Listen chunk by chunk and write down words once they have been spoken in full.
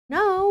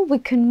now we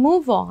can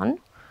move on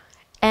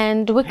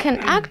and we can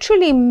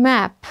actually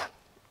map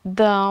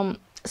the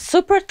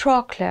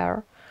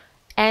supratrochlear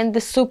and the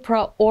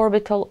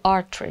supraorbital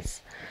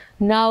arteries.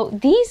 Now,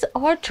 these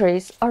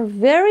arteries are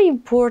very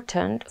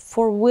important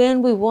for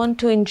when we want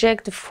to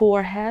inject the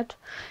forehead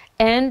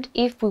and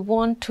if we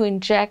want to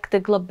inject the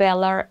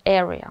glabellar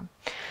area.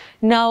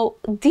 Now,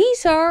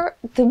 these are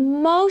the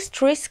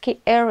most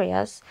risky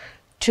areas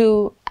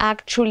to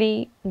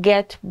actually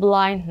get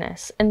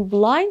blindness. And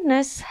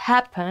blindness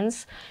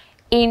happens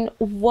in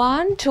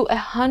 1 to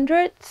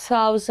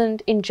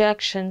 100,000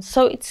 injections.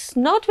 So it's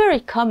not very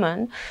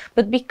common,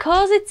 but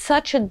because it's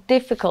such a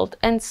difficult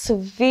and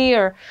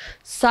severe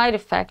side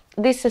effect,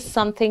 this is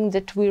something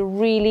that we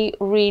really,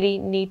 really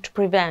need to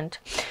prevent.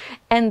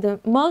 And the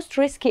most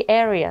risky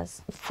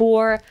areas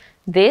for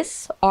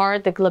this are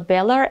the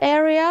glabellar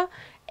area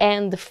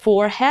and the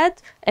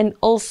forehead, and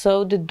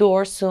also the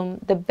dorsum,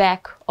 the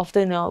back of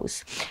the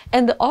nose.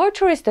 And the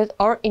arteries that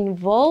are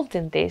involved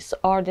in this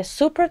are the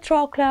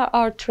supratrochlear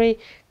artery,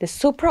 the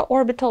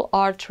supraorbital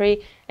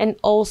artery, and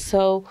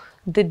also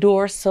the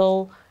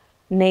dorsal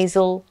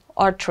nasal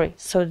artery,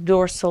 so the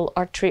dorsal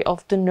artery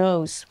of the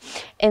nose.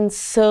 And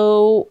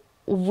so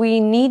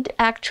we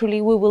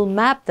will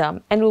map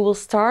them, and we will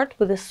start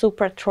with the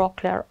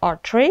supratrochlear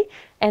artery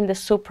and the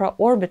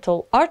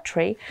supraorbital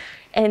artery.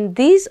 And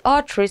these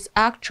arteries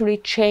actually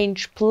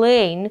change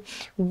plane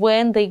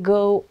when they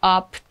go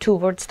up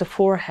towards the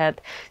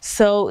forehead.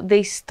 So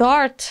they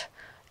start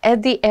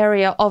at the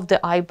area of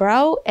the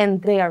eyebrow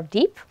and they are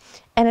deep.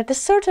 And at a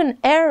certain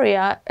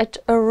area, at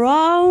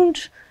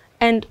around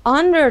and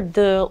under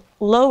the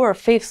lower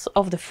fifth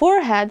of the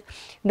forehead,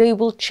 they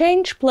will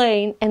change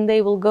plane and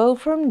they will go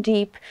from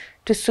deep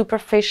to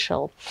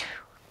superficial.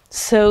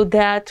 So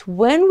that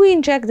when we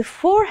inject the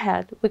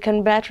forehead, we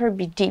can better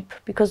be deep,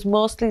 because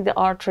mostly the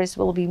arteries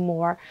will be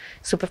more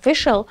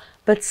superficial,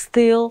 but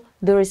still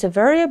there is a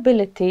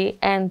variability,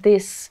 and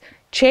this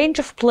change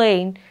of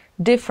plane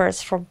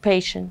differs from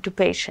patient to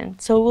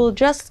patient. So we'll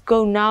just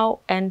go now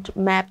and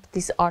map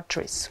these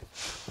arteries.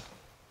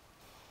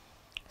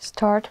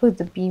 Start with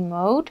the B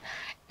mode,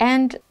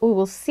 and we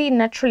will see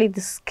naturally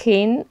the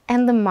skin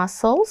and the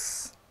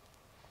muscles.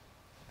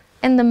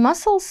 And the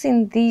muscles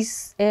in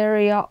this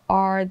area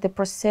are the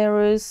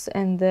procerus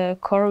and the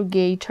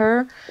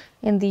corrugator,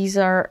 and these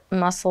are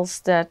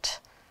muscles that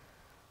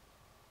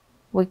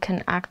we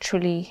can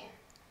actually...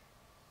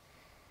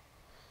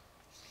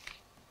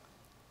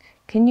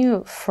 Can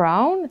you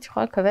frown?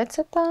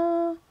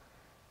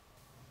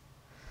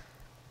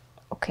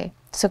 Okay,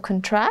 so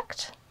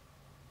contract.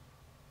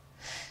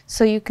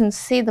 So you can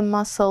see the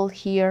muscle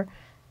here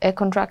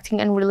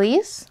contracting and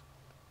release.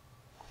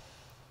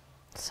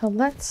 So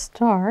let's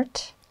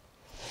start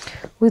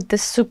with the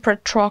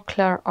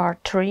supratrochlear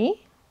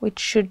artery, which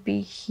should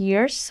be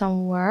here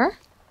somewhere.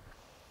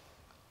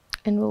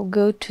 And we'll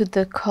go to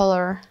the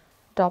color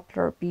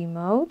Doppler B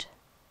mode.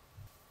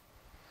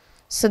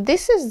 So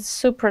this is the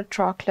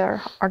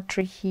supratrochlear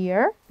artery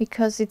here,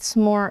 because it's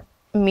more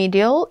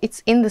medial.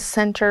 It's in the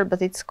center,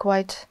 but it's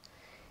quite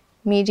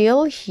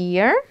medial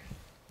here.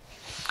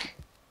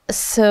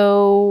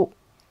 So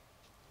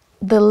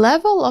the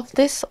level of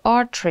this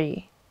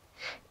artery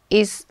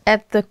is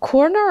at the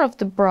corner of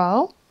the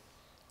brow,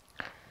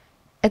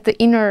 at the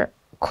inner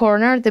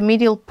corner, the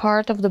medial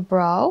part of the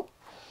brow,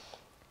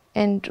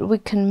 and we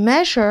can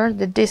measure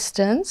the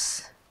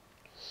distance.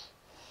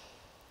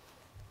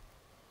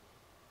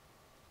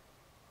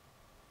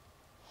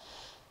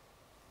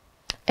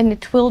 And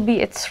it will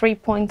be at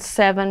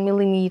 3.7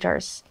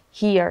 millimeters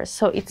here.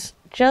 So it's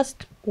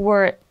just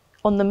where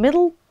on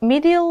the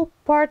medial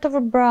part of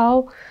a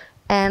brow,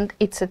 and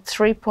it's at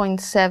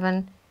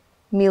 3.7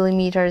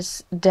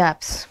 millimeters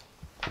depth.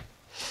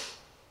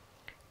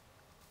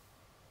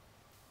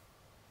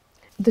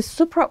 The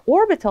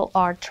supraorbital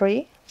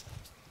artery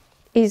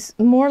is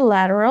more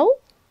lateral,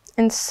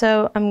 and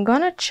so I'm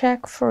gonna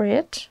check for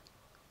it,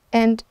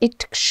 and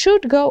it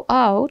should go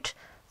out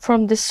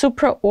from the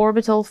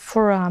supraorbital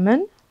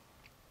foramen.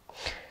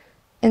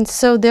 And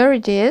so there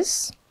it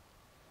is,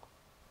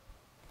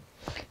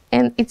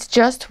 and it's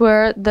just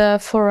where the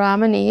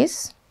foramen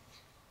is.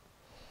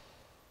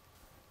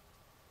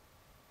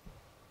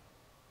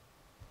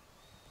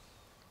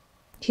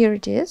 Here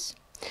it is.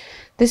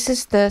 This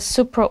is the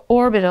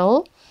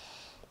supraorbital.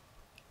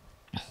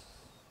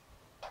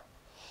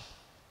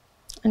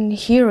 And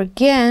here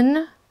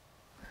again,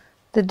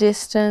 the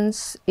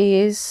distance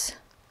is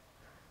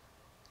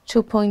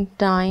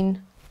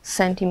 2.9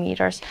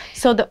 centimeters.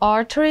 So the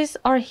arteries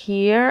are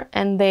here,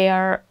 and they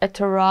are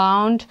at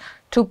around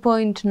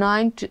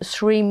 2.9 to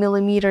 3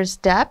 millimeters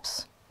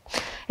depth.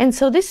 And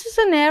so this is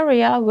an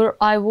area where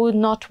I would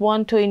not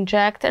want to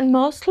inject, and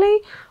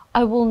mostly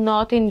I will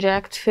not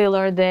inject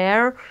filler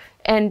there.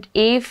 And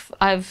if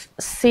I've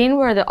seen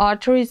where the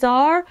arteries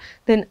are,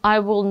 then I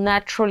will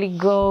naturally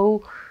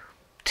go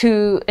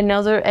to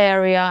another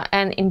area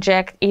and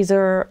inject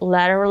either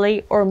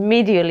laterally or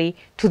medially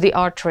to the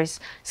arteries.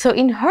 So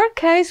in her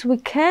case, we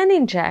can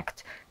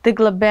inject the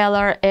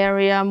glabellar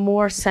area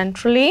more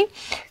centrally.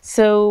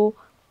 So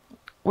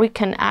we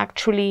can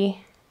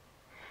actually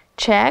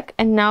check.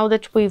 And now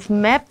that we've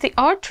mapped the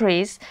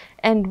arteries,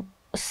 and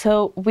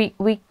so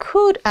we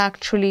could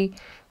actually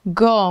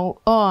go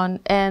on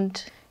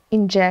and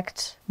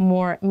inject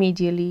more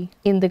medially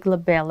in the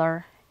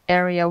glabellar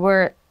area,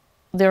 where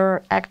there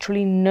are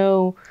actually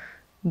no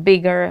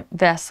bigger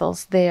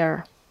vessels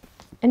there.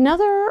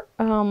 Another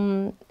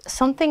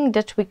something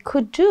that we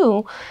could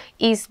do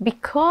is,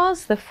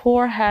 because the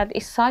forehead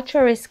is such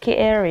a risky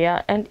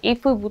area, and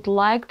if we would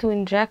like to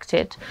inject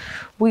it,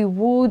 we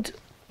would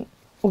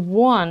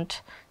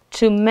want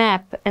to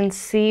map and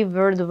see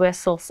where the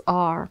vessels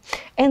are.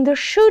 And there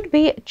should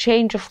be a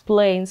change of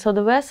plane. So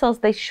the vessels,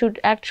 they should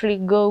actually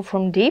go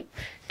from deep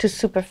to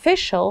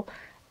superficial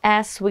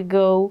as we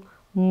go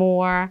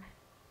more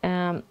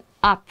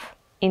up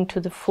into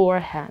the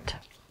forehead.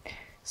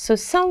 So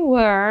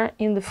somewhere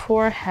in the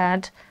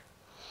forehead,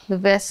 the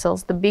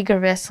vessels, the bigger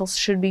vessels,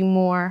 should be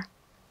more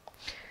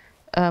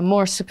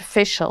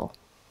superficial.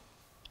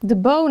 The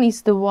bone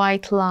is the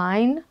white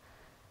line,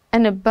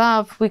 and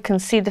above we can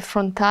see the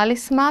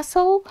frontalis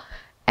muscle,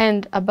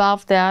 and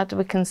above that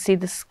we can see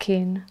the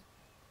skin.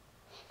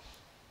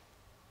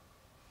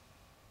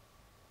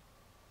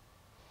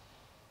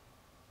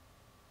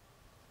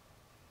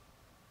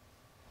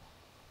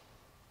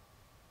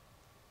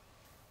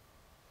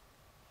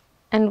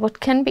 And what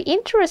can be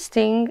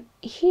interesting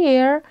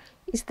here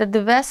is that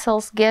the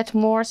vessels get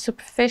more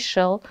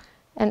superficial,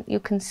 and you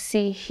can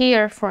see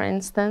here, for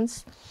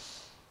instance,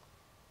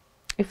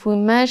 if we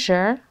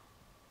measure,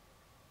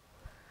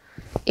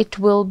 it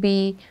will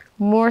be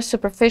more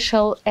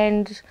superficial,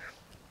 and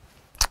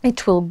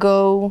it will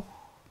go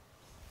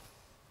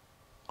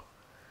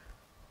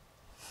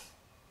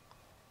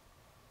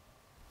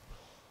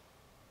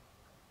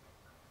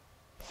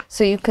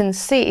so you can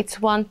see it's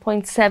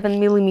 1.7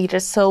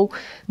 millimeters. So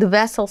the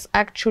vessels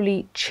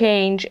actually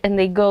change, and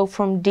they go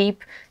from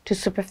deep to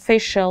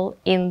superficial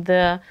in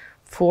the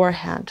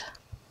forehead.